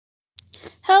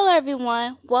Hello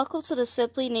everyone, welcome to the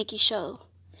Simply Nikki Show.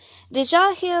 Did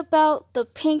y'all hear about the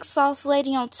pink sauce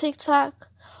lady on TikTok?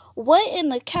 What in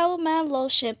the calamine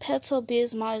lotion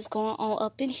Pepto-Bismol is going on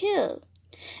up in here?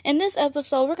 In this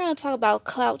episode, we're going to talk about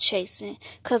clout chasing,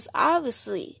 because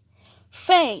obviously,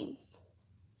 fame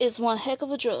is one heck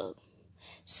of a drug.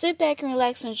 Sit back and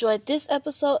relax and enjoy this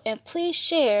episode, and please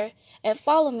share and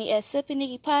follow me at Simply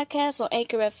Nikki Podcast on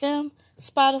Anchor FM,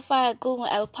 Spotify, Google,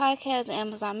 Apple Podcasts, and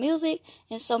Amazon Music,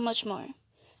 and so much more.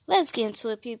 Let's get into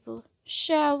it, people.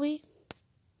 Shall we?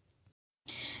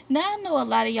 Now I know a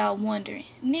lot of y'all wondering,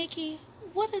 Nikki,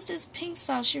 what is this pink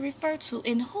sauce you refer to,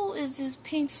 and who is this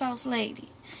pink sauce lady?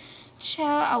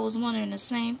 Child, I was wondering the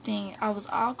same thing. I was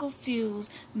all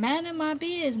confused, minding my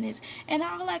business, and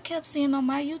all I kept seeing on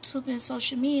my YouTube and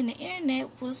social media and the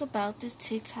internet was about this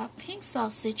TikTok pink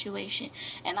sauce situation.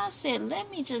 And I said,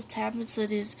 let me just tap into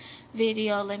this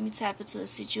video, let me tap into the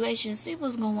situation, see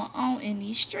what's going on in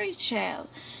these streets, child.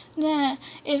 Now,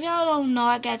 if y'all don't know,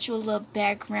 I got you a little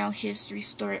background history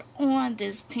story on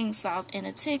this pink sauce and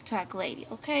a TikTok lady,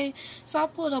 okay? So I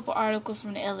pulled up an article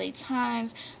from the LA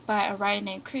Times by a writer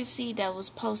named Chrissy that was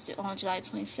posted on July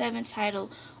 27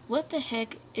 titled, "What the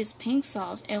heck is pink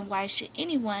sauce and why should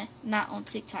anyone not on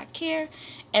TikTok care?"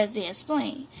 as they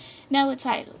explain. Now it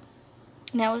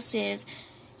says,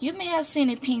 you may have seen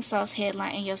a pink sauce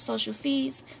headline in your social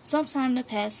feeds sometime in the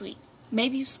past week.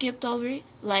 Maybe you skipped over it,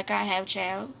 like I have,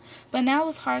 child. But now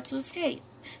it's hard to escape.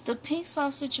 The pink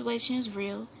sauce situation is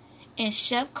real, and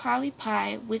Chef Carly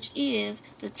Pie, which is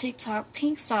the TikTok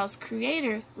pink sauce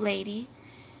creator lady,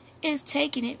 is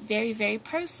taking it very, very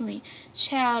personally.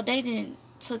 Child, they didn't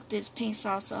took this pink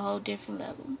sauce to a whole different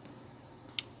level.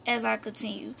 As I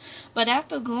continue. But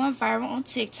after going viral on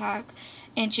TikTok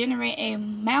and generating a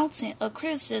mountain of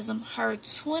criticism, her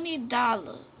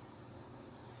 $20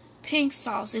 pink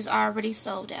sauce is already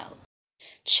sold out.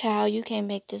 Child, you can't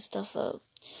make this stuff up.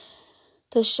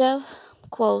 The chef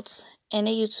quotes in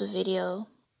a YouTube video,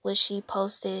 which she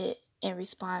posted in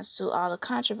response to all the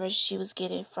controversy she was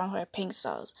getting from her pink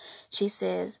sauce. She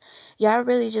says, "Y'all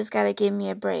really just gotta give me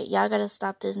a break. Y'all gotta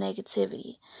stop this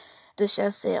negativity." The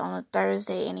chef said on a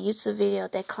Thursday in a YouTube video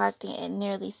that clocked in at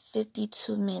nearly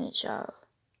 52 minutes, y'all.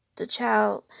 The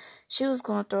child, she was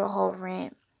going through a whole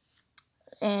rant,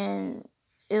 and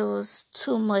it was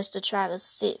too much to try to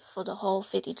sit for the whole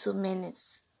 52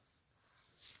 minutes.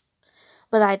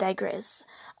 But I digress.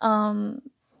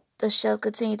 The show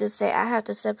continued to say, "I have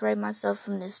to separate myself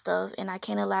from this stuff, and I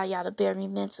can't allow y'all to bear me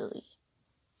mentally."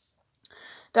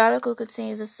 The article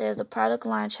continues to say the product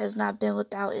launch has not been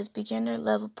without its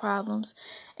beginner-level problems,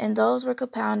 and those were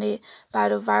compounded by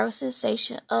the viral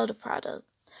sensation of the product.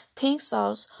 Pink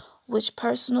sauce, which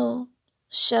personal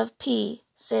Chef P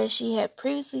says she had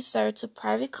previously served to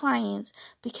private clients,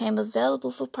 became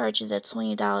available for purchase at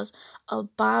 $20 a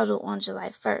bottle on July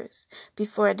 1st.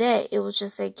 Before that, it was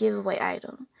just a giveaway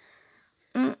item.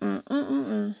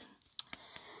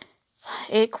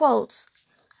 It quotes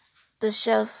the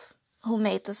chef who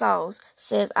made the sauce,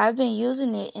 says, "I've been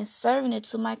using it and serving it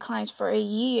to my clients for a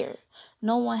year.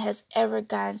 No one has ever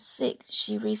gotten sick,"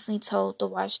 she recently told the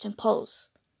Washington Post.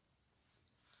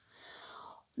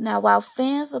 Now, while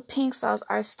fans of pink sauce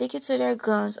are sticking to their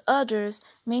guns, others,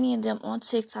 many of them on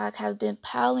TikTok, have been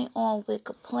piling on with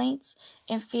complaints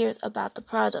and fears about the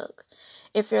product.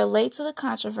 If you're late to the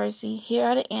controversy, here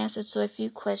are the answers to a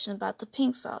few questions about the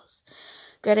pink sauce.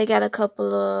 Girl, they got a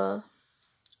couple of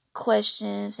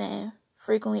questions and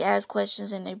frequently asked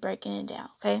questions, and they're breaking it down,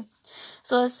 okay?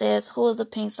 So it says, who is the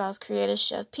pink sauce creator,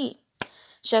 Chef P?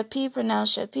 Chef P,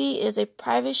 pronounced Chef P, is a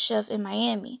private chef in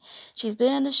Miami. She's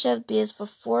been in the chef biz for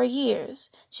 4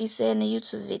 years, she said in a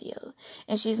YouTube video,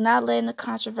 and she's not letting the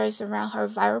controversy around her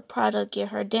viral product get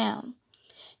her down.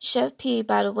 Chef P,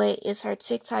 by the way, is her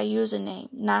TikTok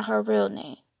username, not her real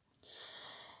name.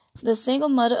 The single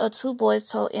mother of 2 boys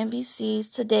told NBC's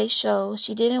Today Show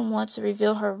she didn't want to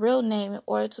reveal her real name in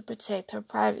order to protect her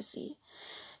privacy.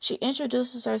 She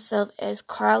introduces herself as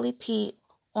Carly P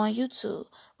on YouTube,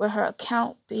 where her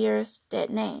account bears that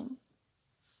name.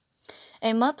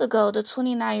 A month ago, the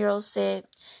 29-year-old said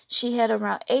she had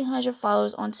around 800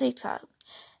 followers on TikTok.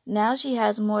 Now she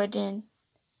has more than,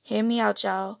 hear me out,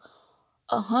 y'all,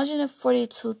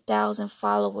 142,000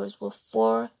 followers with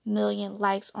 4 million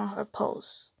likes on her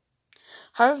posts.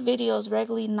 Her videos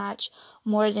regularly notch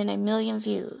more than 1 million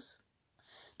views.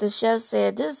 The chef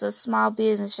said, "This is a small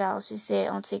business, y'all," she said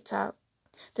on TikTok.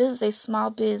 "This is a small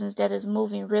business that is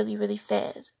moving really, really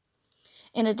fast."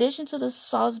 In addition to the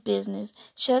sauce business,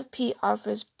 Chef P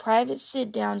offers private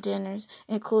sit-down dinners,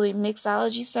 including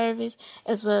mixology service,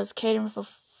 as well as catering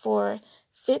for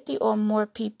 50 or more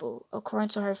people, according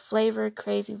to her Flavor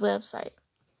Crazy website.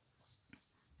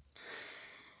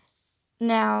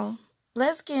 Now,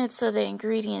 let's get into the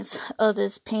ingredients of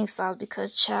this pink sauce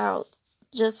because, child,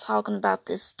 just talking about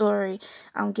this story,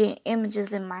 I'm getting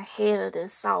images in my head of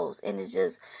this sauce, and it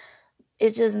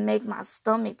just make my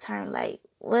stomach turn like,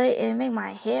 what? It make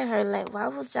my head hurt. Like, why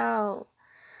would y'all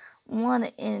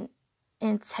want to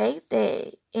intake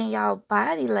that in y'all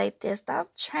body like that? Stop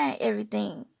trying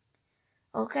everything,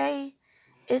 okay?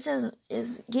 It's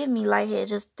giving me lighthead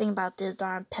just think about this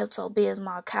darn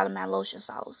Pepto-Bismol calamine lotion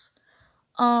sauce.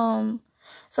 So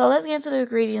let's get into the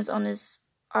ingredients on this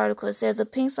article. It says the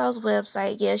pink sauce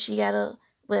website. Yeah, she got a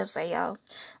website, y'all.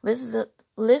 This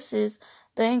is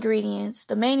the ingredients,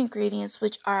 the main ingredients,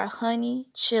 which are honey,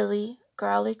 chili,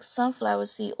 garlic, sunflower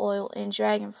seed oil, and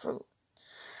dragon fruit.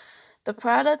 The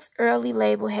product's early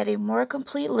label had a more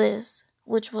complete list,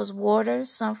 which was water,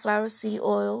 sunflower seed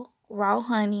oil, raw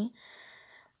honey,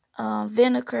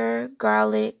 vinegar,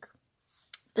 garlic,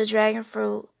 the dragon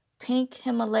fruit, pink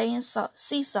Himalayan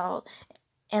sea salt,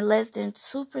 and less than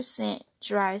 2%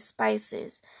 dry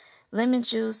spices, lemon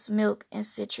juice, milk, and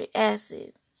citric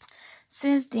acid.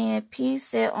 Since then, P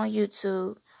said on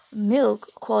YouTube, milk,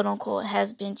 quote unquote,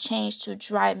 has been changed to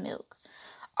dry milk.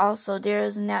 Also, there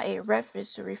is now a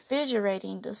reference to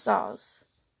refrigerating the sauce.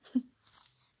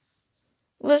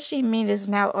 What she mean is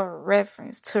now a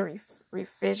reference to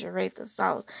refrigerate the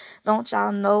sauce. Don't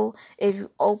y'all know if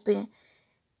you open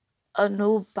a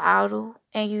new bottle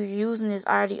and you're using this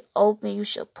already open, you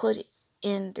should put it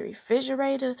in the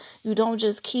refrigerator? You don't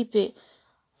just keep it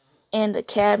in the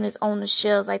cabinets on the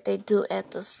shelves like they do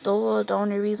at the store. The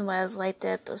only reason why it's like that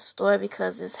at the store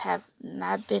because it's have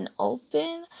not been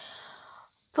open.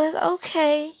 But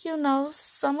okay,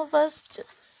 some of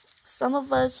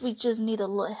us we just need a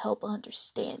little help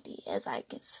understanding, as I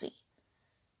can see.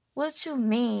 What you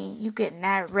mean you get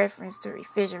not reference to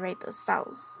refrigerate the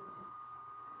sauce?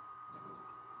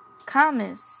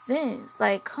 Common sense,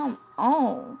 like, come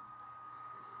on.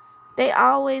 They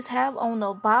always have on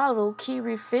the bottle, keep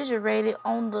refrigerated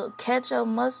on the ketchup,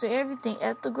 mustard, everything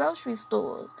at the grocery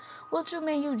stores. What you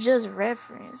mean you just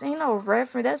reference? Ain't no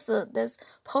reference. That's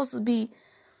supposed to be.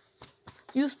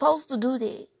 You supposed to do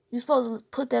that. You supposed to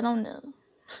put that on there.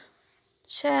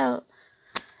 Child,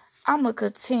 I'ma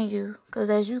continue because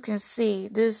as you can see,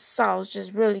 this sauce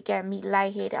just really got me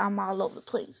lightheaded. I'm all over the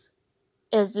place,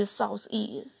 as this sauce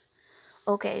is.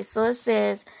 Okay, so it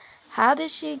says, how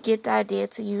did she get the idea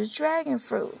to use dragon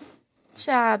fruit?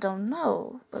 Child, I don't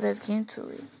know, but let's get into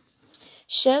it.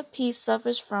 Chef P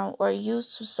suffers from or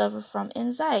used to suffer from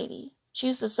anxiety. She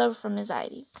used to suffer from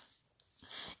anxiety.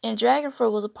 And dragon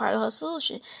fruit was a part of her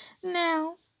solution.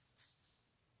 Now,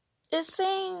 it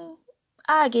seems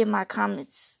I get my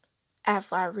comments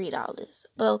after I read all this,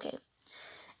 but okay.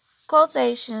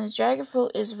 Quotations, dragon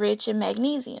fruit is rich in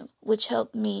magnesium, which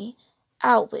helped me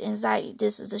out with anxiety.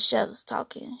 This is the chef's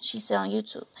talking. She said on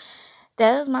YouTube.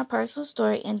 That is my personal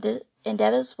story, and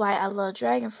that is why I love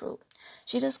dragon fruit.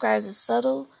 She describes a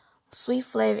subtle, sweet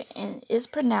flavor and is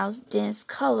pronounced dense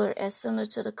color as similar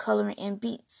to the coloring in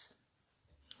beets.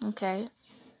 Okay.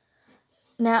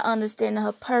 Now understanding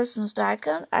her personal story,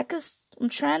 I'm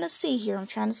trying to see here. I'm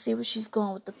trying to see where she's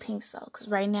going with the pink sauce. Because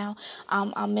right now,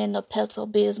 I'm in the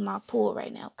Pepto-Bismol pool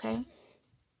right now, okay?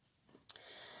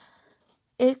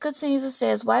 It continues, it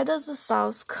says, why does the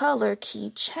sauce color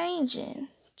keep changing?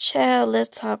 Child,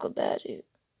 let's talk about it.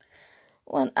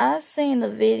 When I seen the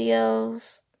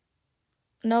videos,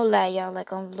 no lie, y'all,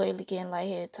 like I'm literally getting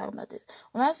lightheaded talking about this.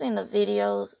 When I seen the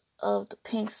videos of the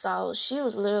pink sauce,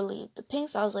 the pink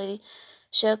sauce lady,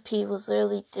 Chef P was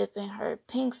literally dipping her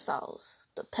pink sauce,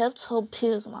 the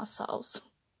Pepto-Bismol sauce.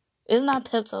 It's not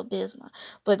Pepto-Bismol,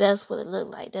 but that's what it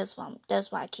looked like. That's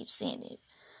why I keep seeing it.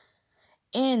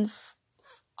 In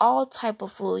all type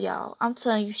of food, y'all. I'm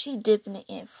telling you, she dipping it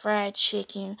in fried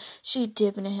chicken. She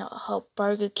dipping it in her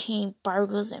Burger King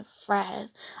burgers and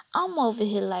fries. I'm over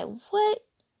here like, what?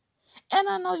 And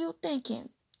I know you're thinking,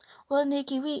 well,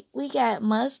 Nikki, we got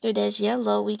mustard that's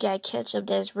yellow. We got ketchup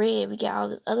that's red. We got all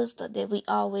this other stuff that we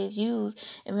always use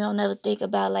and we don't never think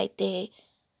about like that.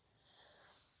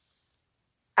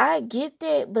 I get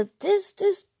that, but this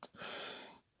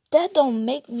that don't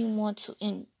make me want to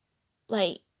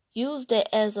use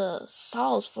that as a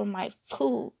sauce for my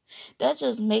food. That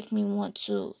just make me want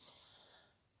to,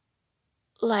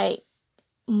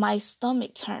 my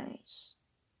stomach turns.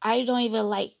 I don't even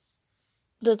like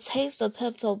the taste of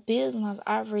Pepto-Bismol is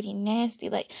already nasty.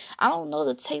 Like, I don't know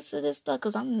the taste of this stuff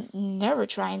because I'm never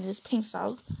trying this pink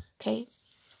sauce, okay?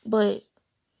 But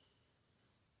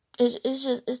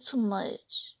it's too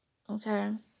much,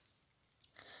 okay?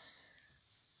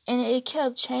 And it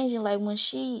kept changing, like when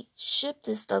she shipped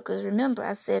this stuff. Because remember,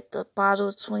 I said the bottle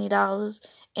was $20,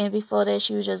 and before that,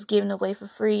 she was just giving away for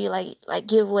free, like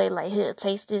giveaway, like here,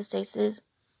 taste this, taste this.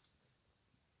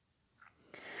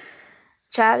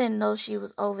 Child didn't know she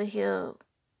was over here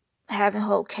having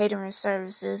whole catering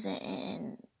services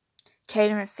and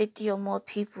catering 50 or more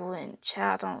people, and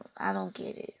child, I don't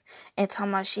get it. And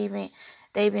talking about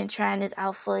they've been trying this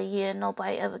out for a year,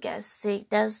 nobody ever got sick.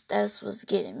 That's what's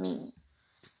getting me.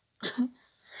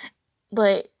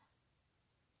 But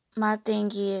my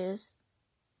thing is,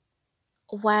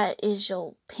 why is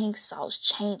your pink sauce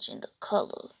changing the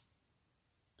color?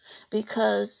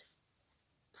 Because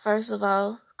first of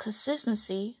all,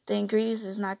 consistency, the ingredients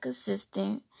is not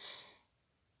consistent,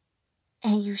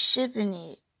 and you shipping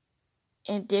it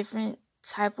in different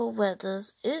type of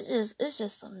weathers. It's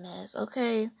just a mess,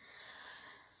 okay?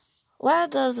 Why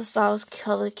does the sauce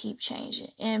color keep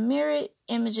changing? In mirrored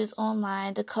images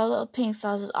online, the color of pink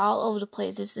sauce is all over the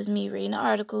place. This is me reading the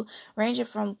article, ranging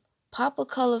from purple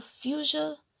color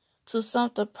fuchsia to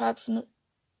something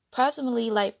approximately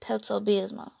like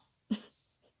Pepto-Bismol.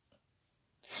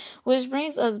 Which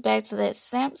brings us back to that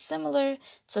similar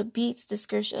to Beet's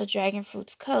description of dragon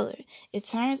fruit's color. It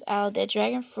turns out that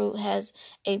dragon fruit has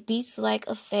a beet-like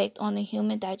effect on the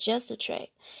human digestive tract.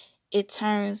 It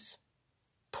turns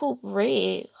poop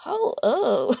red. Hold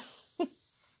up.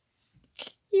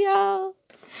 Y'all.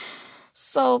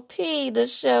 So P, the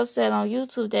chef, said on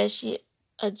YouTube that she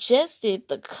adjusted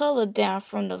the color down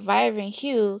from the vibrant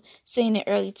hue seen in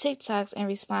early TikToks in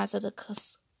response to the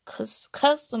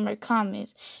customer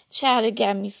comments. Child, it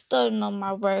got me stuttering on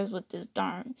my words with this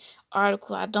darn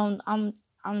article. I'm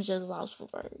just lost for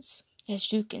words,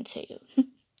 as you can tell.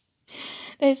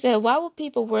 They said, why would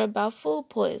people worry about food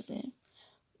poisoning?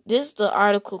 This is the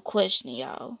article question,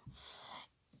 y'all.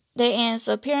 They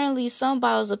answer, apparently some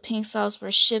bottles of pink sauce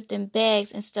were shipped in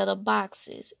bags instead of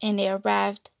boxes, and they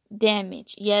arrived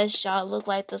damaged. Yes, y'all, looked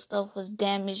like the stuff was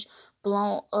damaged,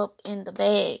 blown up in the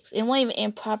bags. It wasn't even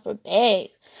in proper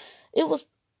bags. It was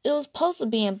supposed to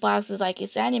be in boxes, like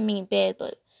it said. I didn't mean bad,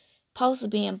 but supposed to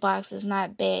be in boxes,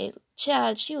 not bad.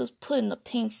 Child, she was putting the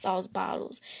pink sauce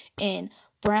bottles in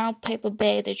brown paper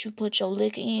bag that you put your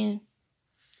liquor in.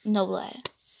 No lie.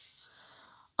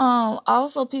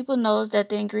 Also, people noticed that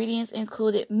the ingredients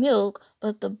included milk,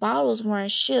 but the bottles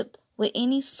weren't shipped with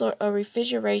any sort of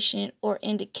refrigeration or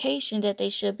indication that they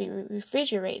should be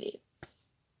refrigerated.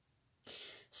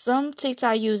 Some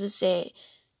TikTok users said,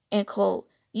 and quote,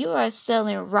 "You are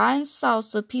selling rotten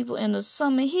sauce to people in the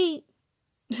summer heat."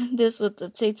 This was the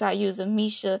TikTok user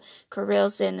Misha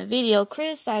Carell said in the video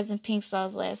criticizing pink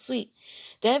sauce last week.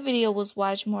 That video was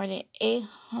watched more than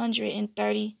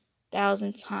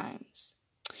 830,000 times,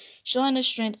 showing the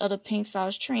strength of the pink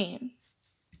sauce trend.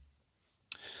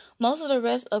 Most of the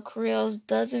rest of Carell's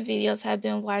dozen videos have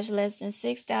been watched less than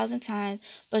 6,000 times,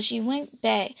 but she went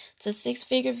back to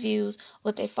six-figure views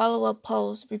with a follow-up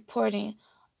post reporting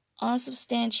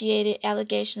unsubstantiated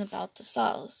allegations about the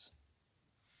sauce.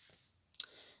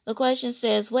 The question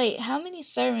says, wait, how many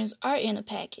servings are in a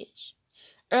package?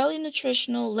 Early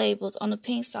nutritional labels on the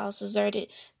pink sauce asserted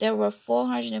there were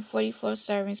 444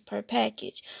 servings per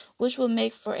package, which would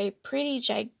make for a pretty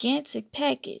gigantic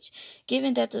package,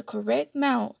 given that the correct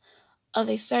amount of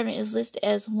a serving is listed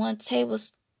as 1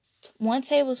 tablespoon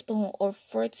or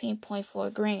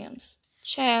 14.4 grams.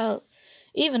 Child,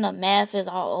 even the math is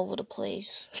all over the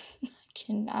place. I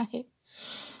cannot.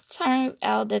 Turns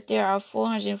out that there are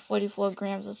 444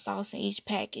 grams of sauce in each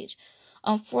package.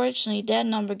 Unfortunately, that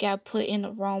number got put in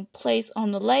the wrong place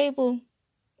on the label.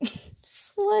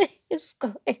 What is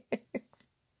going on?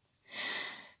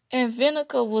 And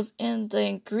vinegar was in the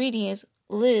ingredients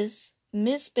list,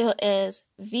 misspelled as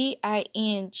Vingar.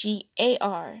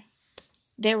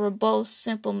 They were both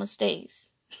simple mistakes.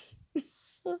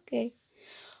 Okay.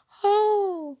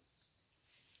 Oh.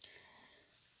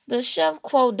 The chef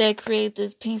quote that created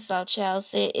this pink sauce, child,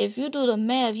 said, if you do the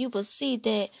math, you will see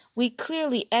that we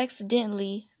clearly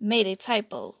accidentally made a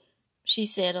typo, she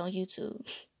said on YouTube.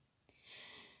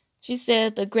 She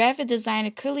said the graphic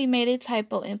designer clearly made a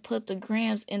typo and put the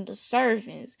grams in the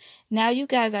servings. Now you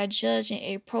guys are judging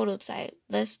a prototype.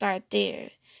 Let's start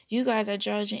there. You guys are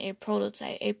judging a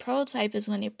prototype. A prototype is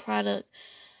when a product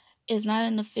is not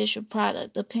an official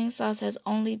product. The pink sauce has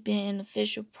only been an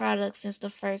official product since the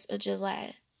 1st of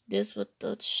July. This what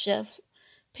the chef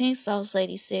pink sauce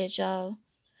lady said, y'all.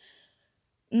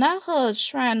 Not her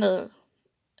trying to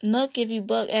nuck if you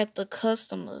buck at the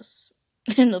customers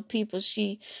and the people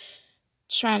she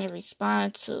trying to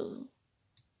respond to.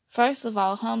 First of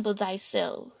all, humble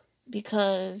thyself,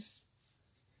 because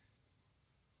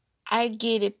I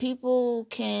get it. People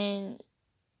can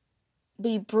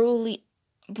be brutally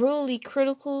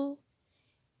critical,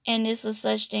 and it's a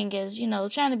such thing as,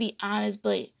 trying to be honest,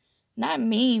 but not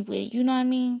mean with it, you know what I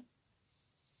mean?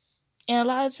 And a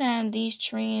lot of times these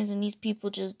trends and these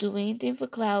people just do anything for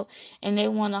clout, and they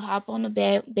want to hop on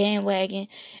the bandwagon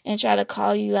and try to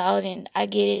call you out. And I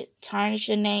get it. Tarnish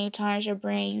your name, tarnish your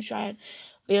brand. You try to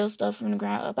build stuff from the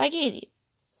ground up. I get it.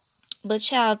 But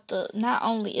child, not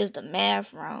only is the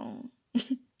math wrong,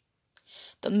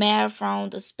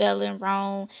 the spelling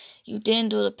wrong, you didn't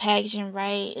do the packaging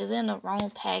right, it's in the wrong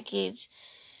package.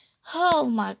 Oh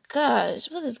my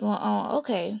gosh, what is going on?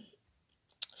 Okay.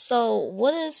 So,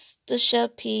 what is the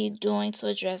Chef P doing to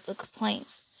address the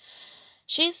complaints?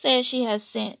 She says she has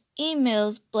sent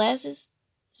email blasts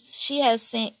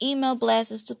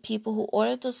to people who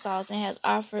ordered the sauce and has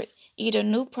offered either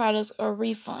new products or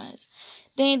refunds.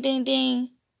 Ding, ding,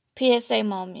 ding. PSA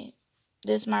moment.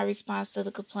 This is my response to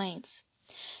the complaints.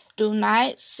 Do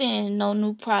not send no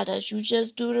new products. You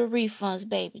just do the refunds,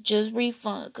 baby. Just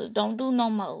refund, because don't do no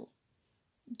more.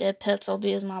 That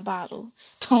Pepto-Bismol bottle.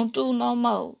 Don't do no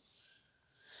more.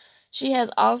 She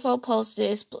has also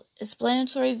posted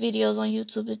explanatory videos on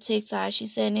YouTube and TikTok. She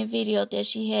said in a video that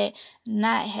she had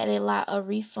not had a lot of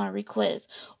refund requests.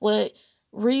 Well,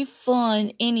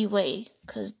 refund anyway,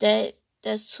 because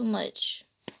that's too much.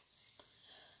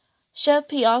 Chef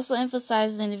P also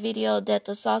emphasizes in the video that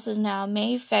the sauce is now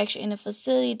manufactured in a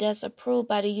facility that's approved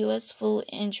by the U.S. Food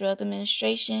and Drug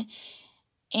Administration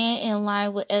and in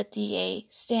line with FDA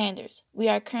standards. We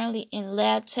are currently in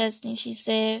lab testing, she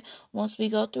said. Once we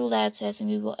go through lab testing,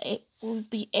 we will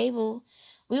be able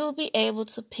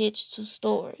to pitch to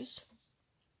stores.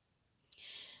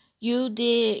 You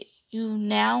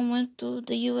now went through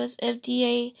the US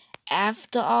FDA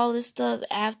after all this stuff,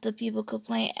 after people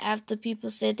complained, after people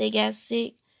said they got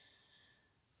sick.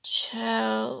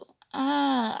 Child,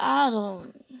 I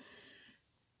don't.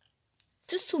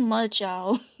 Just too much,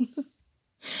 y'all.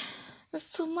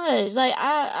 It's too much. Like,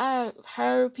 I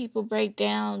heard people break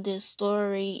down this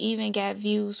story, even got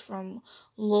views from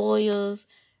lawyers,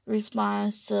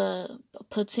 response to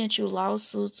potential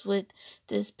lawsuits with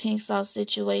this pink sauce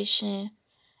situation.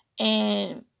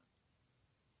 And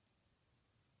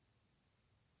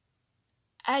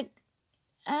I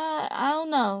don't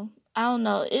know. I don't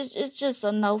know. It's just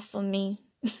a no for me.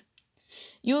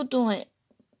 You doing,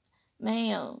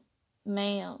 ma'am,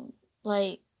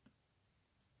 like,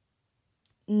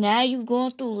 now you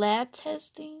going through lab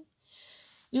testing.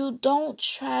 You don't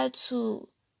try to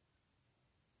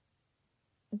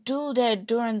do that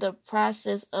during the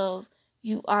process of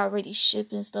you already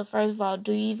shipping stuff. First of all,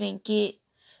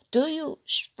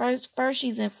 first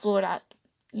she's in Florida.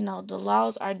 The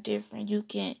laws are different. You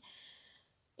can,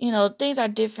 things are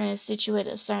different,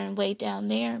 situated a certain way down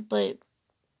there. But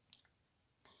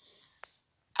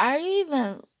I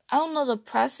don't know the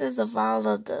process of all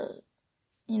of the,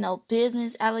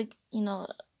 business,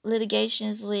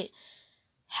 litigations with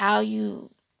how you,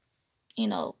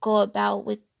 go about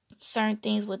with certain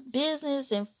things with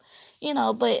business and,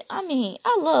 but I mean,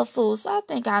 I love food, so I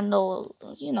think I know,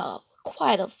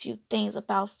 quite a few things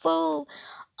about food.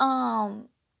 I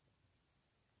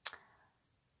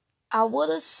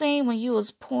would have seen when you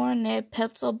was pouring that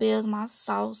Pepto-Bismol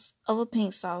sauce over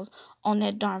pink sauce on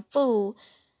that darn food,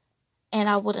 and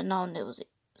I would have known it was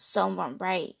someone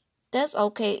right. That's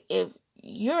okay if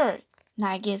you're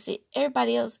not against it.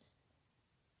 Everybody else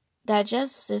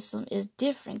digestive system is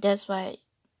different. That's why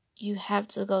you have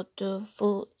to go through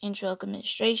Food and Drug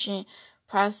Administration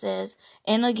process.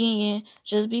 And again,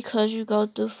 just because you go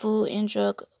through Food and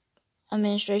Drug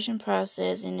Administration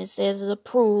process and it says it's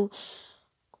approved,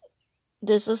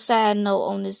 this is a side note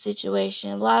on this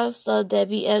situation. A lot of stuff that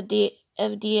be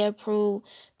FDA approved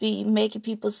be making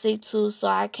people sick too, so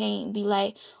I can't be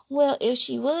like, well, if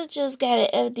she would have just got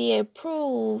it FDA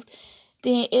approved,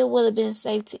 then it would have been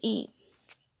safe to eat.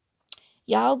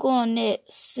 Y'all go on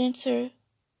that Center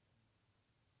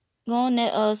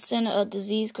of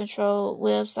Disease Control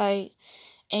website,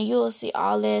 and you'll see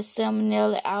all that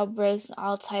salmonella outbreaks and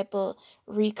all type of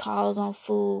recalls on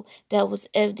food that was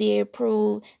FDA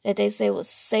approved, that they say was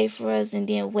safe for us, and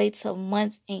then wait till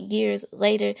months and years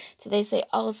later till they say,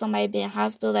 oh, somebody been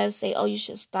hospitalized, say, oh, you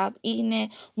should stop eating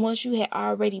it once you had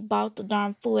already bought the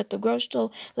darn food at the grocery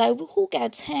store. Like, who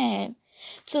got time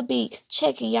to be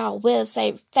checking y'all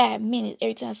website 5 minutes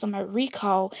every time somebody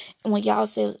recall, and when y'all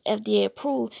say it was FDA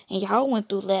approved, and y'all went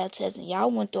through lab tests, and y'all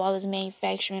went through all this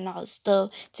manufacturing and all this stuff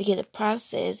to get it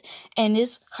processed, and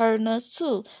it's hurting us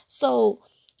too. So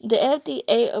the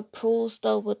FDA approved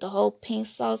stuff with the whole pink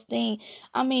sauce thing,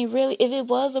 I mean, really, if it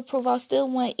was approved, I still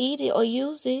wouldn't eat it or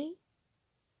use it.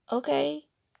 Okay?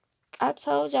 I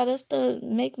told y'all this to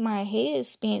make my head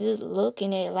spin just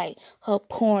looking at like her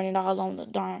pouring it all on the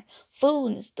darn food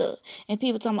and stuff. And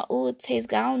people talking about, oh, it tastes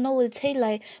good. I don't know what it tastes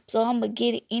like, so I'm going to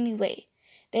get it anyway.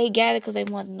 They got it because they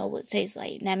want to know what it tastes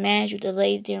like. Now, mind you, the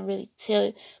lady didn't really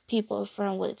tell people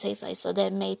from what it tastes like, so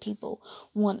that made people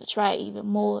want to try it even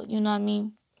more. You know what I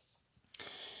mean?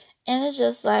 And it's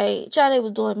just like, child, they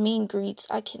was doing meet and greets.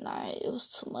 I cannot. It was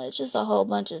too much. Just a whole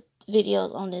bunch of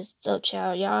videos on this stuff,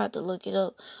 child. Y'all have to look it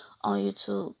up on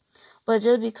YouTube. But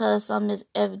just because something is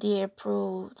FDA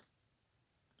approved,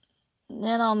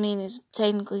 that don't mean it's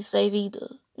technically safe either.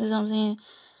 You know what I'm saying?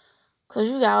 Because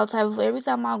you got all type of... Every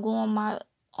time I go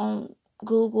on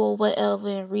Google or whatever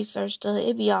and research stuff,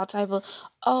 it be all type of,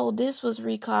 oh, this was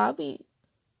recalled.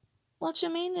 What you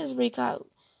mean this recalled?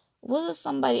 What if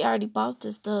somebody already bought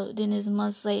this stuff, then it's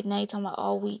months later, now you talking about,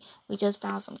 oh, we just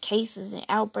found some cases and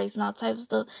outbreaks and all type of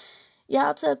stuff.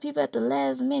 Y'all tell people at the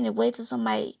last minute, wait till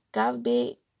somebody got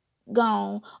big,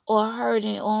 gone, or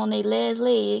hurting, or on their last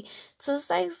leg to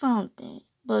say something.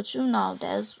 But you know,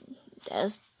 that's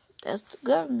the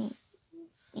government,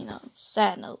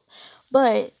 side note.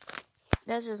 But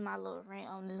that's just my little rant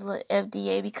on this little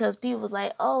FDA, because people was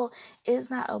like, oh, it's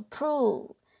not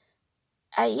approved.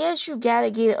 Yes, you gotta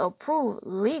get it approved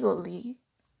legally,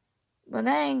 but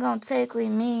that ain't gonna technically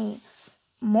mean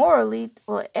morally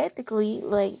or ethically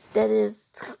like that is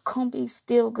gonna be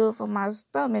still good for my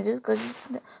stomach. Just because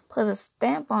you put a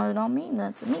stamp on it don't mean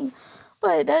nothing to me.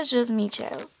 But that's just me,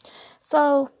 child.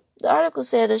 So the article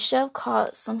said the chef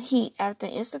caught some heat after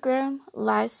an Instagram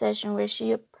live session where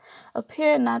she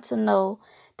appeared not to know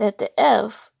that the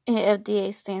F in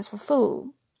FDA stands for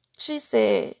food. She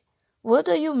said, "What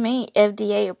do you mean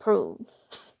FDA approved?"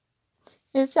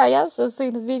 And y'all should have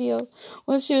seen the video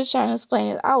when she was trying to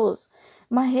explain it.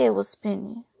 My head was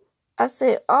spinning. I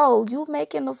said, oh, you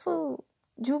making the food.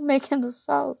 You making the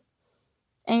sauce.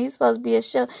 And you supposed to be a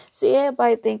chef. See,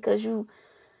 everybody think because you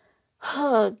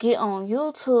get on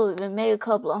YouTube and make a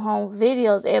couple of home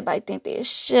videos, everybody think they're a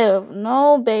chef.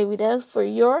 No, baby, that's for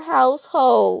your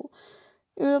household.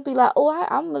 You'll be like, oh,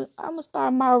 I'm gonna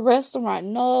start my restaurant.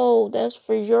 No, that's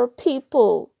for your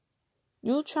people.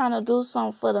 You trying to do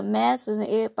something for the masses and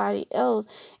everybody else,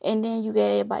 and then you get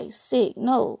everybody sick.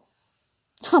 No.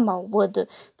 Talking about what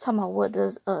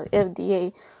does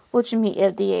FDA, what you mean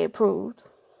FDA approved?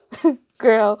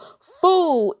 Girl,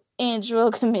 Food and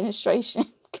Drug Administration.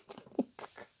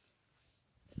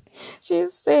 She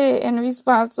said in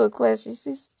response to a question,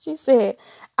 she said,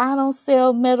 I don't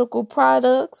sell medical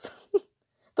products.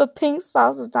 The pink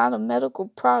sauce is not a medical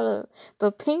product.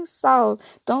 The pink sauce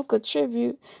don't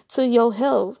contribute to your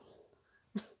health.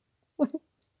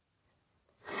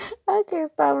 I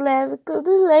can't stop laughing because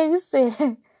this lady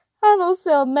said, I don't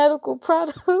sell medical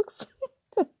products.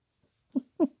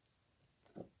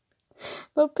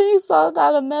 The pink sauce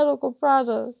not a medical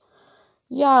product.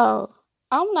 Y'all,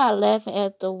 I'm not laughing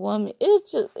at the woman.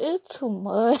 It's too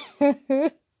much.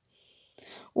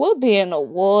 What be in the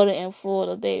water in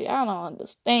Florida, baby? I don't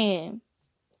understand.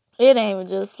 It ain't even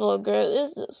just Florida, girl.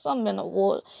 It's just something in the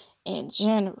water in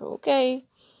general, okay?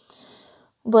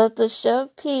 But the Chef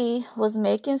P was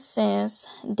making sense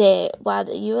that while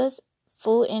the U.S.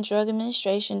 Food and Drug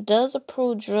Administration does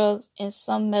approve drugs and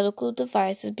some medical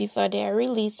devices before they are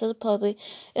released to the public,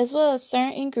 as well as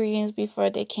certain ingredients before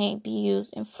they can't be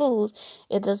used in foods,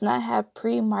 it does not have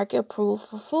pre-market approval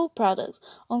for food products,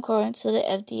 according to the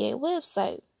FDA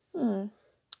website.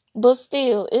 But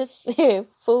still, it said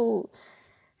food.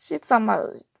 She talking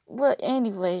about, well,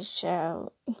 anyways,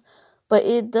 child. But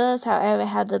it does, however,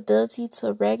 have the ability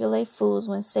to regulate foods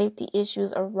when safety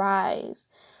issues arise.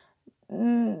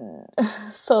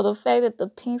 So the fact that the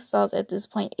pink sauce at this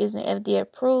point isn't FDA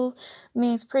approved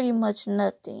means pretty much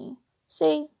nothing.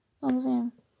 See what I'm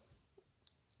saying?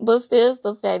 But still, it's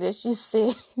the fact that she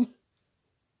said,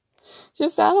 I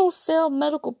don't sell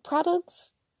medical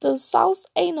products. The sauce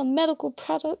ain't a medical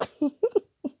product.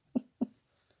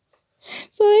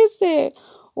 So they said,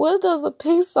 what does a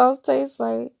pink sauce taste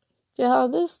like? Y'all,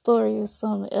 this story is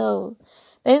something else.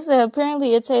 They said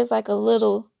apparently it tastes like a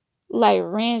little, like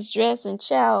ranch dressing.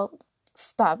 Child,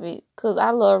 stop it, because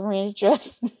I love ranch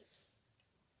dressing.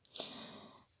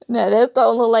 Now, that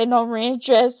don't look like no ranch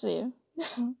dressing.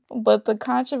 But the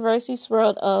controversy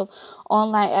swirled up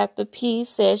online after P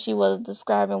said she wasn't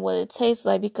describing what it tastes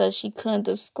like because she couldn't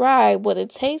describe what it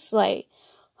tastes like.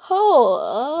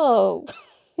 Hold up.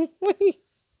 Wait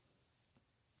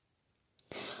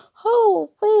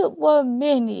 1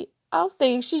 minute. I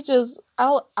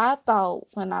thought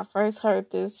when I first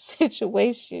heard this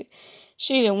situation,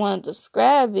 she didn't want to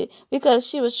describe it because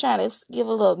she was trying to give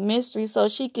a little mystery so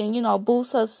she can,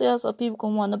 boost her sales so people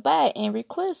can want to buy it and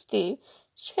request it.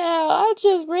 Child, I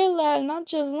just realized and I'm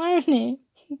just learning.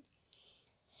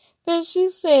 Then she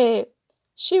said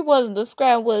she wasn't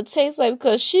describing what it tastes like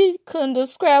because she couldn't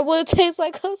describe what it tastes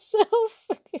like herself.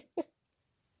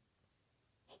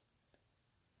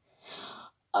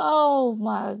 Oh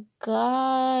my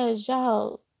gosh,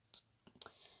 y'all.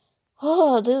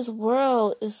 Oh, this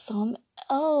world is something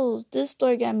else. This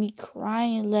story got me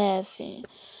crying, laughing.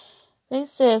 They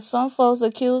said some folks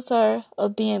accused her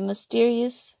of being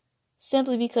mysterious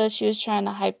simply because she was trying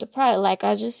to hype the product. Like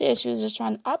I just said,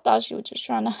 I thought she was just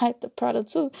trying to hype the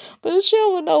product too. But she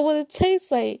don't know what it tastes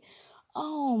like.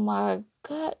 Oh my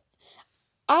God.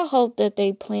 I hope that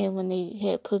they planned when they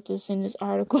had put this in this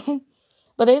article.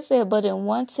 But they said, but in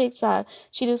one TikTok,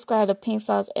 she described the pink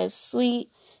sauce as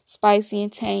sweet, spicy,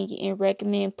 and tangy and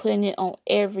recommend putting it on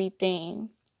everything.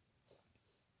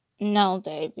 No,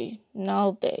 baby.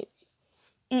 No, baby.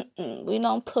 We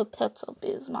don't put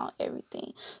Pepto-Bismol on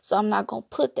everything. So I'm not going to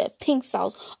put that pink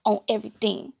sauce on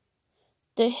everything.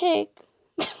 The heck?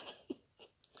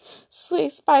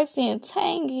 Sweet, spicy, and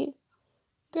tangy?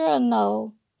 Girl,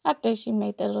 no. I think she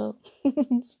made that up.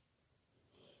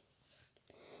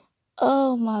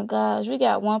 Oh my gosh. We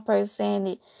got one person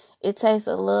saying it tastes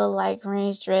a little like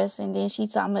ranch dressing. Then she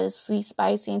talking about sweet,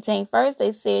 spicy, and tangy. First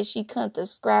they said she couldn't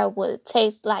describe what it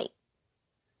tastes like.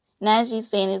 Now she's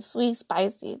saying it's sweet,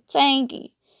 spicy, and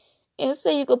tangy. And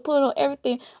say you could put it on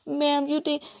everything. Ma'am, you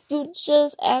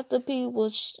just after people,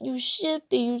 you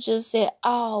shipped it, you just said,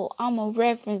 oh, I'm a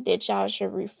reference that y'all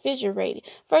should refrigerate it.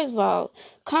 First of all,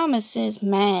 common sense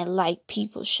man like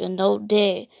people should know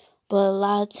that. But a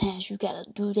lot of times you gotta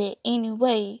do that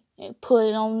anyway and put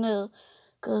it on there.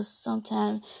 Because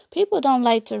sometimes people don't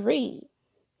like to read.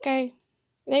 Okay?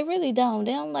 They really don't.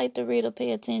 They don't like to read or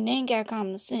pay attention. They ain't got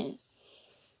common sense.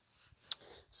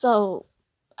 So,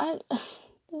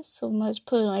 there's so much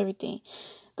put on everything.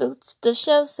 The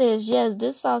chef says, yes,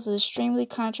 this sauce is extremely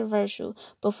controversial,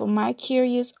 but for my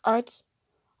curious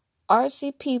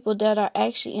artsy people that are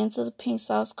actually into the pink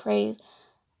sauce craze,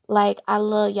 like, I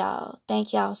love y'all.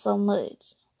 Thank y'all so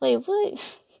much. Wait,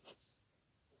 what?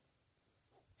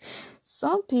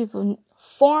 Some people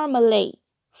formulate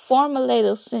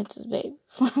a sentence, baby.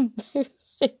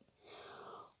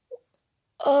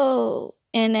 Oh,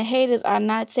 and the haters are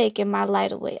not taking my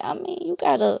light away. I mean, you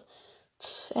gotta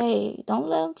say, don't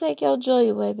let them take your joy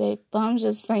away, baby. But I'm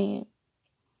just saying.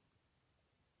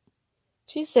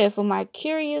 She said, for my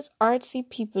curious, artsy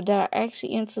people that are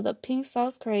actually into the pink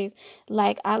sauce craze,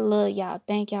 like, I love y'all.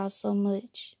 Thank y'all so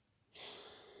much.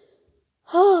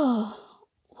 Oh,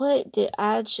 what did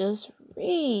I just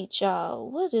read, y'all?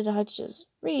 What did I just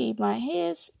read? My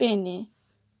head spinning.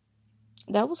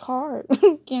 That was hard,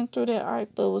 getting through that arc,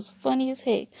 but it was funny as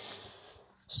heck.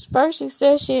 First, she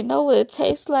said she didn't know what it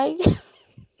tastes like.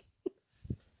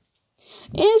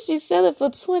 And she sell it for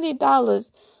 $20.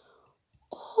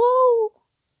 Who?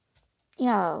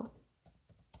 Y'all,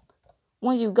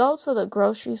 when you go to the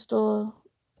grocery store,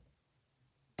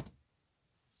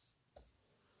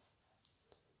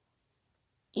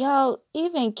 y'all,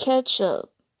 even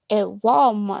ketchup at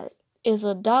Walmart is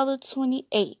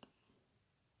 $1.28.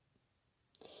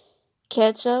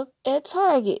 Ketchup at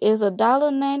Target is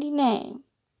 $1.99.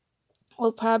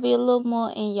 Or probably a little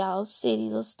more in y'all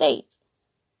cities or states.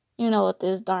 You know, with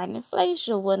this darn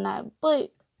inflation or whatnot.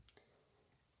 But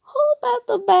who about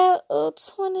to buy a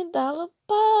 $20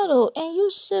 bottle and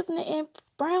you shipping it in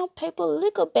brown paper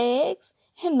liquor bags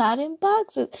and not in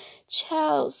boxes?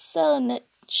 Child, selling it,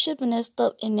 shipping that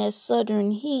stuff in that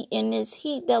southern heat, in this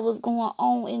heat that was going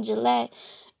on in July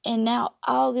and now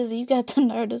August, you got the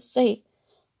nerve to say,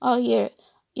 oh yeah,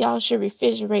 y'all should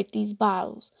refrigerate these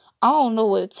bottles. I don't know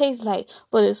what it tastes like,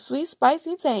 but it's sweet,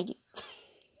 spicy, tangy.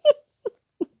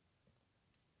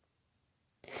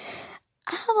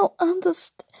 I don't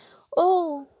understand.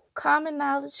 Oh, common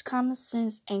knowledge, common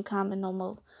sense ain't common no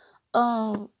more.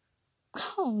 I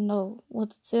don't know what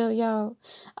to tell y'all.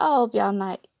 I hope y'all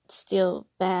not still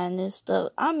buying this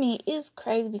stuff. I mean, it's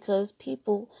crazy because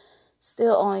people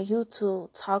still on YouTube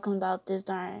talking about this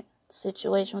darn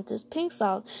situation with this pink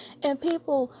sauce, and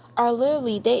people are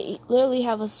they literally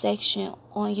have a section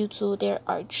on YouTube that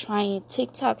are trying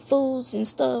TikTok foods and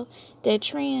stuff that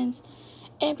trends,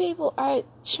 and people are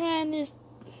trying this.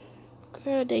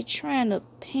 Girl, they trying the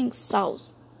pink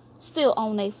sauce still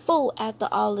on their food after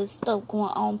all this stuff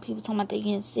going on. People talking about they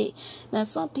getting sick. Now,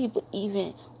 some people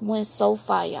even went so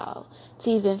far, y'all, to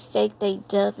even fake they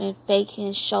death and fake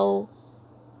and show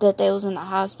that they was in the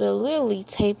hospital, literally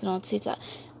taping on TikTok.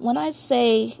 When I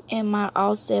say in my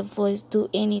Offset voice, do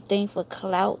anything for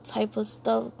clout type of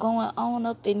stuff going on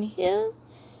up in here,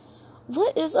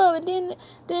 what is up? And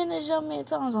then this young man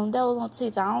telling him that was on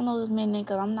TikTok. I don't know this man name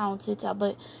because I'm not on TikTok,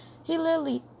 but he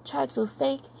literally tried to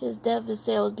fake his death and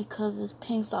say it was because of this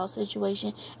pink sauce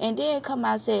situation, and then come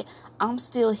out and say, I'm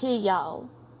still here, y'all.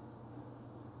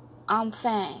 I'm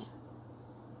fine.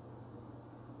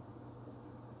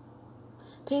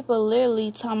 People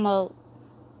literally talking about,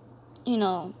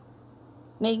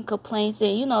 making complaints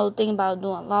and, thinking about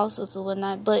doing lawsuits or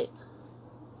whatnot, but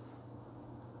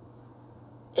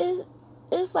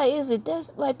it's like,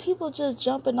 that's like people just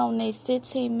jumping on their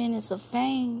 15 minutes of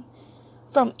fame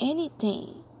from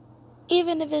anything.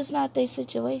 Even if it's not their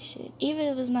situation, even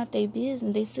if it's not their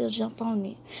business, they still jump on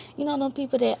it. You know them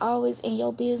people that always in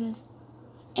your business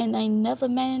and they never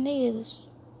man is.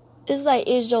 It's like,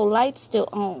 is your light still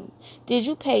on? Did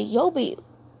you pay your bill?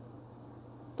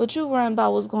 But you worrying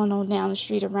about what's going on down the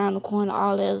street, around the corner,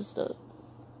 all that other stuff.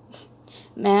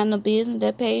 Man, the business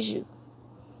that pays you.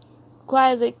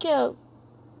 Quiet as it kept,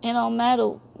 it don't matter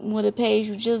what it pays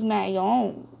you, just mind your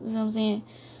own. You know what I'm saying?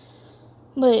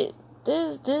 But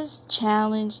this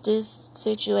challenge, this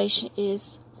situation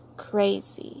is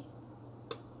crazy.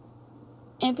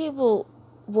 And people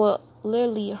will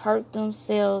literally hurt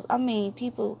themselves. I mean,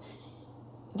 people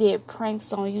did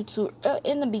pranks on YouTube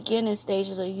in the beginning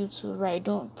stages of YouTube, right?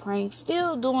 Doing pranks,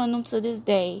 still doing them to this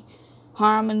day,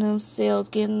 harming themselves,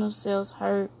 getting themselves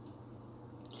hurt.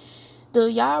 Do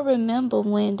y'all remember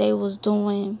when they was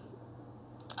doing,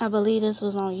 I believe this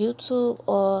was on YouTube,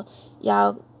 or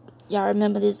y'all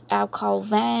remember this app called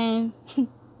Vine?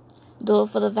 Do it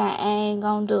for the Vine. I ain't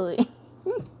gonna do it.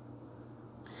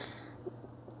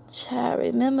 Child,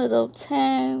 remember those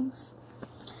times?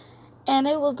 And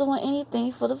they was doing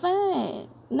anything for the Vine.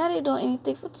 Now they doing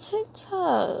anything for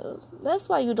TikTok. That's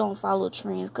why you don't follow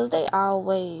trends, because they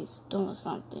always doing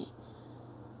something.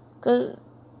 Because,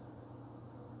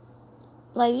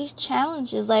 like, these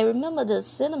challenges, like, remember the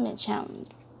cinnamon challenge?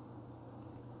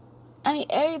 I mean,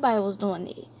 everybody was doing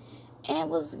it.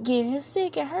 And was getting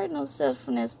sick and hurting themselves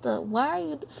from that stuff. Why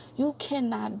are you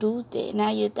cannot do that. Now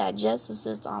your digestive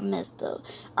system all messed up.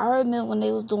 I remember when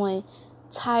they was doing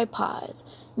Tide Pods.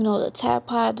 You know, the Tide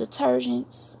Pod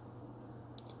detergents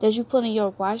that you put in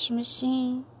your washing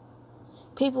machine.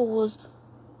 People was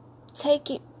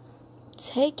taking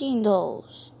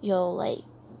those,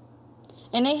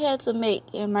 and they had to make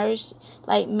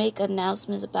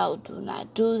announcements about, do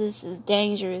not do this, is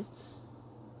dangerous.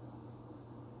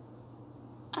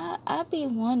 I be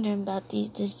wondering about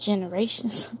this generation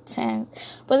sometimes.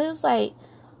 But it's like,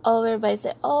 everybody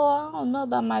said, I don't know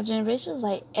about my generation. It's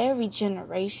like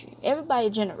everybody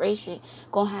generation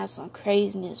gonna have some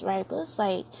craziness, right? But it's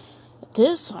like,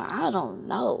 this one, I don't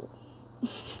know.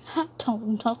 I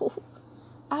don't know.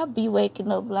 I be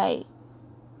waking up like,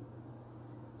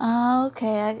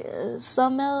 okay,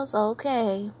 something else,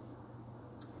 okay.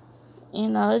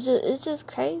 It's just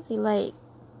crazy, like,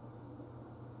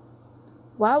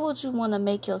 why would you want to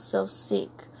make yourself sick?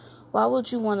 Why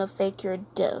would you want to fake your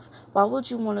death? Why would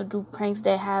you want to do pranks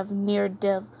that have near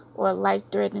death or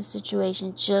life-threatening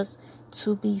situation just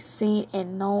to be seen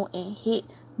and known and hit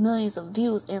millions of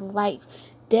views and likes?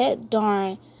 That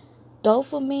darn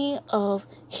dopamine of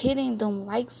hitting them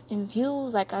likes and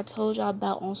views, like I told y'all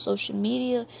about on social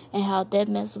media, and how that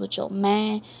messes with your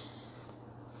mind.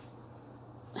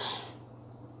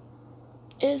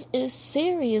 It's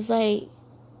serious, like,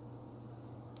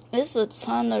 there's a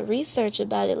ton of research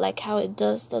about it, like how it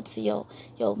does stuff to your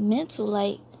mental.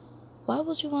 Like, why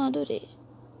would you want to do that?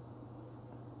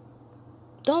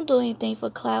 Don't do anything for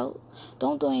clout.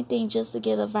 Don't do anything just to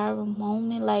get a viral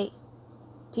moment. Like,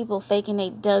 people faking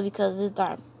their death because of this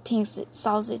darn pink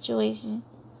sauce situation.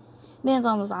 Then it's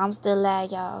almost, I'm still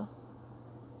alive, y'all.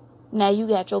 Now you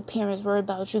got your parents worried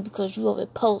about you because you over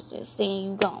posted saying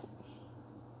you gone.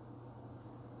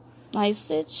 Like,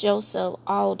 sit yourself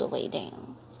all the way down.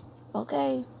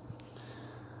 Okay?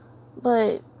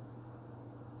 But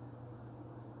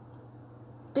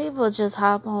people just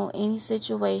hop on any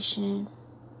situation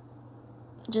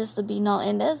just to be known.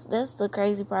 And that's the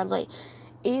crazy part. Like,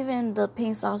 even the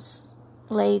pink sauce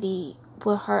lady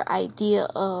with her idea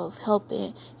of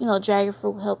helping, dragon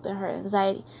fruit helping her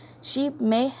anxiety,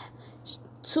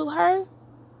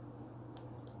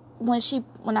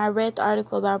 when I read the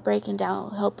article about breaking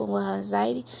down helping with her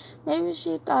anxiety, maybe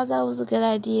she thought that was a good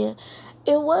idea.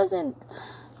 It wasn't.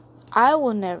 I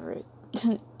will never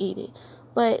eat it,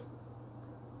 but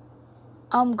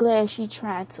I'm glad she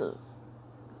tried to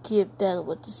get better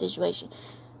with the situation.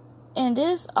 And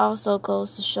this also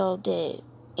goes to show that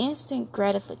instant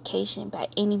gratification by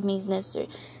any means necessary.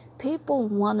 People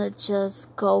want to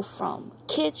just go from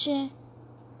kitchen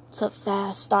to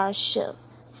 5-star chef,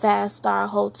 5-star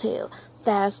hotel,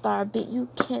 5-star beat. You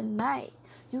cannot.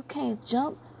 You can't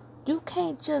jump. You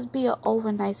can't just be an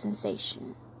overnight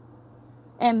sensation.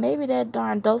 And maybe that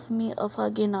darn dopamine of her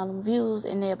getting all them views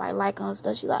and everybody liking her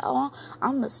stuff. She like, oh,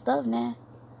 I'm the stuff now.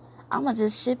 I'm going to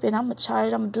just ship it. I'm going to charge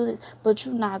it. I'm going to do this. But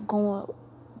you're not going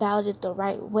about it the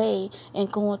right way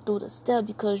and going through the step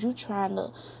because you trying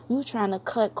to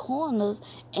cut corners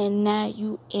and now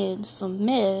you in some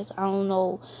mess. I don't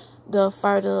know the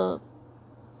further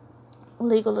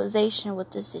legalization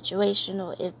with this situation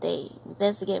or if they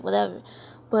investigate whatever.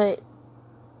 But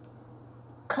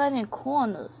cutting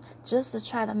corners just to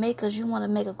try to make, because you want to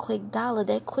make a quick dollar.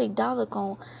 That quick dollar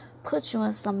gonna put you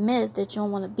in some mess that you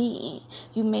don't want to be in.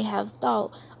 You may have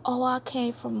thought, oh, I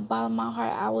came from the bottom of my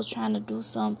heart. I was trying to do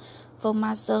something for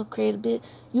myself, create a bit.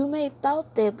 You may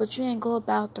thought that, but you didn't go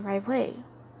about it the right way.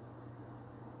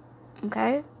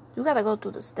 Okay? You got to go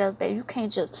through the steps, baby. You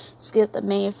can't just skip the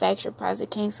manufacturer process. You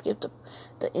can't skip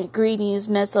the ingredients,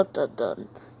 mess up the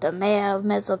math,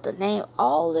 mess up the name,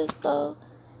 all this stuff.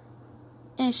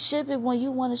 And ship it when you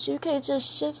want to ship. You can't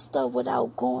just ship stuff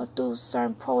without going through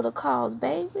certain protocols,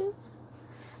 baby.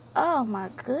 Oh my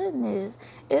goodness.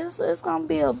 It's gonna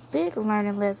be a big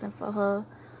learning lesson for her.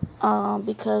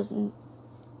 Because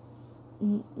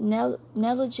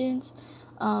negligence,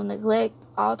 neglect,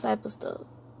 all type of stuff.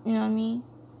 You know what I mean?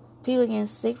 People getting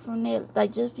sick from that.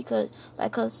 Like just because,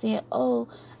 like her saying, oh,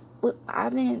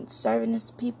 I've been serving this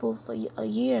people for a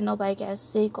year and nobody got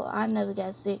sick, or I never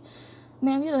got sick.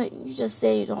 Man, you just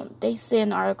say you don't. They said in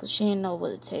the article she didn't know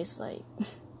what it tastes like.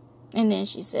 And then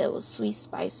she said it was sweet,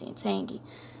 spicy, and tangy.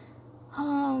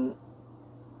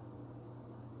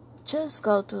 Just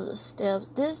go through the steps.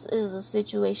 This is a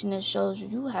situation that shows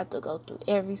you have to go through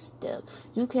every step.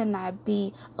 You cannot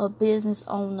be a business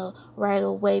owner right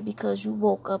away because you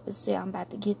woke up and said, I'm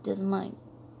about to get this money.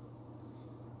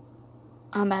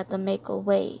 I'm about to make a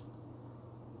way.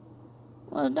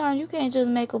 Well, darn, you can't just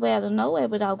make a way out of nowhere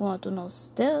without going through no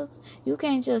steps. You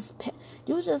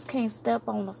just can't step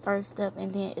on the first step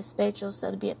and then expect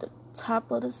yourself to be at the top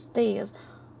of the stairs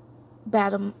by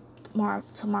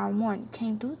tomorrow morning. You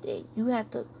can't do that. You have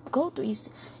to go through each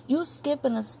step. You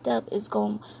skipping a step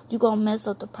you're gonna mess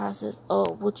up the process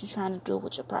of what you're trying to do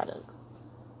with your product.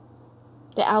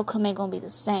 The outcome ain't gonna be the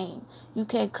same. You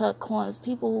can't cut corners.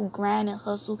 People who grind and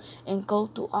hustle and go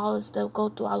through all this stuff, go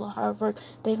through all the hard work,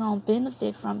 they gonna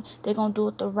benefit from it. They gonna do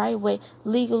it the right way,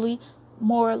 legally,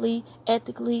 morally,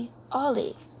 ethically, all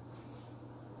that.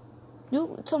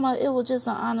 You talking about it was just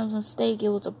an honest mistake, it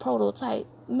was a prototype.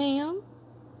 Ma'am,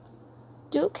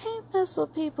 you can't mess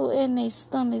with people in their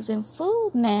stomachs and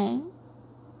food now.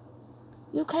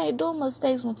 You can't do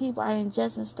mistakes when people are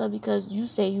ingesting stuff because you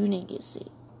say you didn't get sick.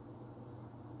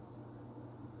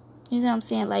 You see what I'm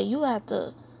saying? Like, you have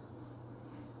to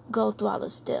go through all the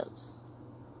steps.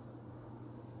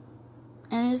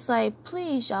 And it's like,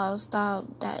 please, y'all,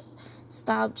 stop that.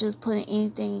 Stop just putting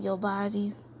anything in your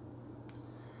body.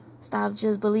 Stop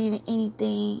just believing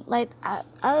anything. Like, I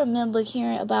remember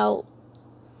hearing about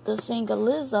the singer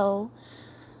Lizzo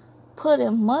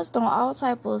putting mustard on all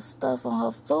type of stuff on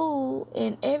her food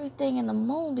and everything in the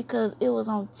moon because it was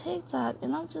on TikTok.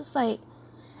 And I'm just like,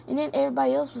 and then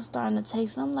everybody else was starting to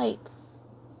taste it. I'm like,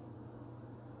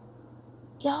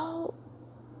 y'all,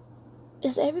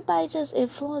 is everybody just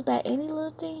influenced by any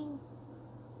little thing?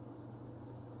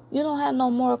 You don't have no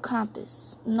moral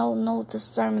compass, no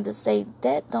discernment to say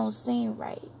that don't seem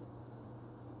right.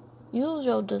 Use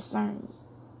your discernment,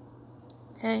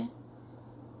 okay?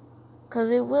 Because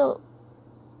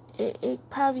it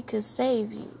probably could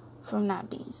save you from not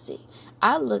being sick.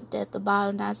 I looked at the bottle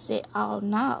and I said, oh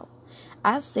no.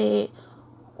 I said,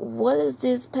 what is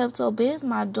this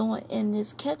Pepto-Bismol doing in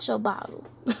this ketchup bottle?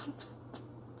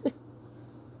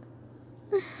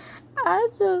 I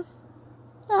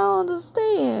don't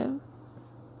understand.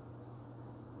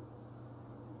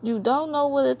 You don't know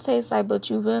what it tastes like, but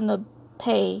you're willing to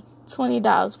pay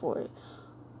 $20 for it.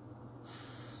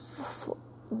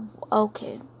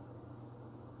 Okay.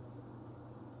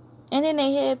 And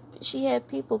then she had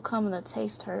people coming to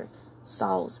taste her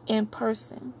sauce in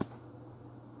person.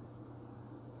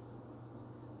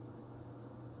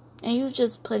 And you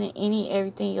just putting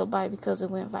everything in your body because it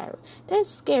went viral.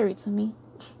 That's scary to me.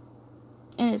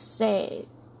 And it's sad.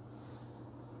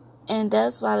 And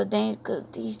that's why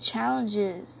these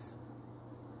challenges,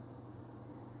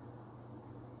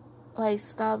 like,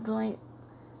 stop doing.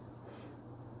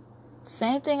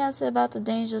 Same thing I said about the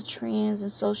dangerous trends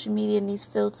and social media and these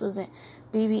filters and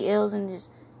BBLs and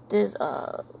this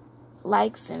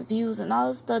likes and views and all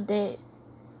the stuff that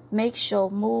makes your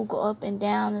mood go up and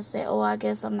down and say, oh, I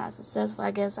guess I'm not successful,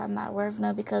 I guess I'm not worth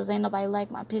enough because ain't nobody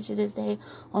like my picture this day,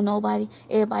 or nobody,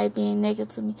 everybody being negative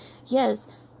to me. Yes,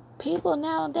 people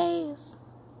nowadays,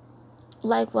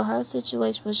 like with her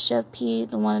situation with Chef P,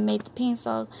 the one that made the pink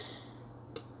sauce,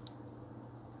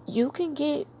 you can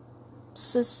get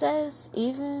success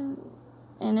even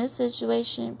in this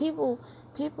situation. People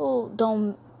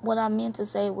don't, what I meant to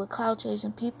say with clout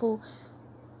chasing, people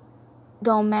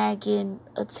don't mind getting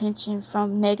attention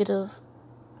from negative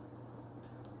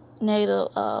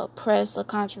press or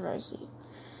controversy.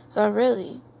 So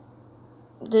really,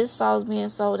 this sauce being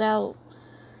sold out,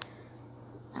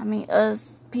 I mean,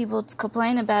 us people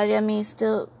complain about it, I mean,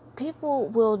 still, people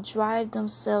will drive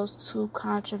themselves to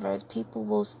controversy. People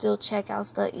will still check out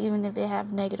stuff even if they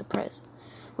have negative press,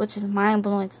 which is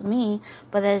mind-blowing to me,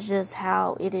 but that's just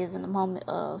how it is in the moment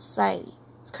of society.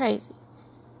 It's crazy,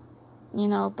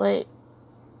 but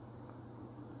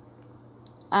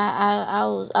I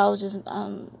was just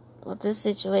with this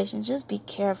situation, just be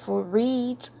careful,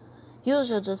 use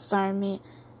your discernment.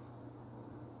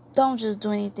 Don't just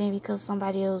do anything because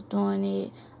somebody else doing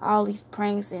it. All these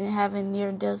pranks and having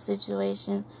near-death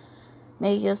situations,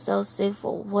 make yourself sick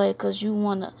for what? Because you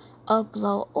want to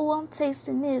upload, oh, I'm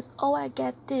tasting this, oh, I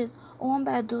got this, oh, I'm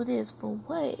about to do this. For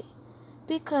what?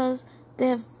 Because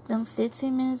them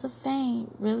 15 minutes of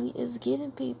fame really is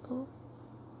getting people.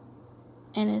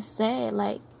 And it's sad,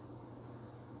 like,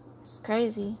 it's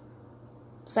crazy.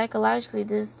 Psychologically,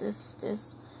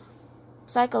 this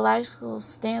psychological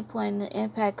standpoint, the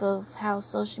impact of how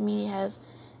social media has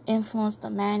influenced the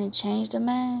mind and changed the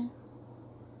mind,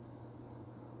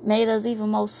 made us even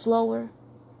more slower.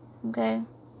 Okay,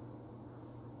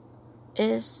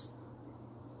 it's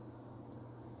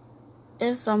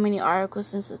so many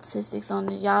articles and statistics on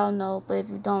it. Y'all know, but if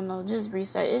you don't know, just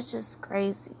research. It's just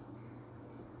crazy.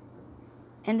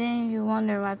 And then you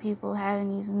wonder why people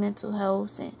having these mental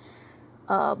health and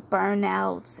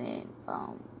burnouts and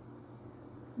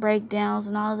breakdowns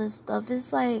and all this stuff.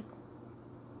 It's like,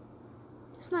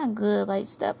 it's not good. Like,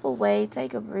 step away,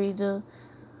 take a breather.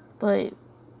 But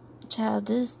child,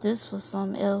 this was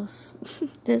something else.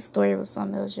 This story was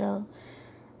something else, y'all.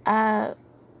 And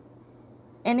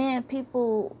then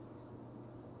people,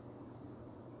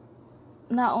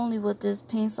 not only with this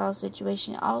pink sauce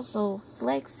situation, also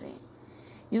flexing.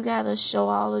 You gotta show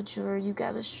all the jewelry. You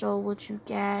gotta show what you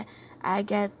got. I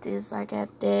got this, I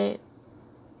got that.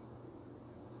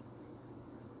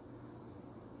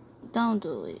 Don't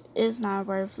do it. It's not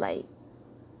worth, like,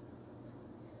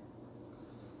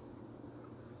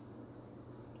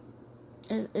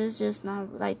 it's just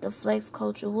not, like, the flex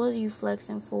culture. What are you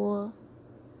flexing for?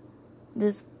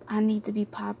 This I need to be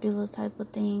popular type of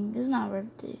thing. It's not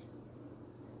worth it.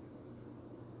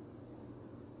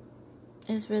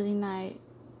 It's really not.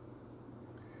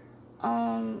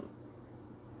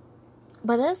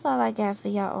 But that's all I got for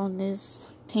y'all on this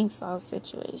pink sauce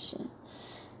situation.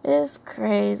 It's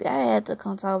crazy. I had to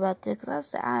come talk about this because I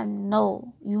said, I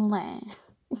know you lying.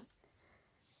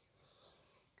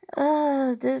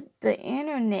 The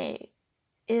internet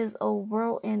is a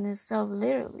world in itself,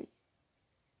 literally.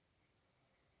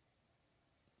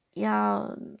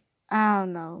 Y'all, I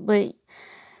don't know. But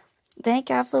thank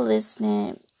y'all for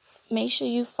listening. Make sure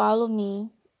you follow me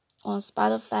on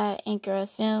Spotify, Anchor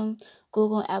FM,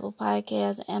 Google and Apple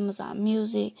Podcasts, and Amazon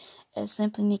Music at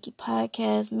Simply Nikki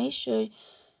Podcast. Make sure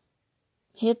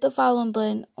hit the following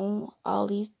button on all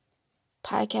these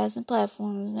podcasting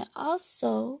platforms. And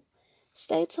also,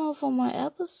 stay tuned for more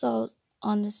episodes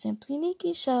on the Simply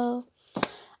Nikki Show.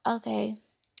 Okay,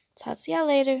 talk to y'all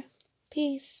later.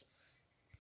 Peace.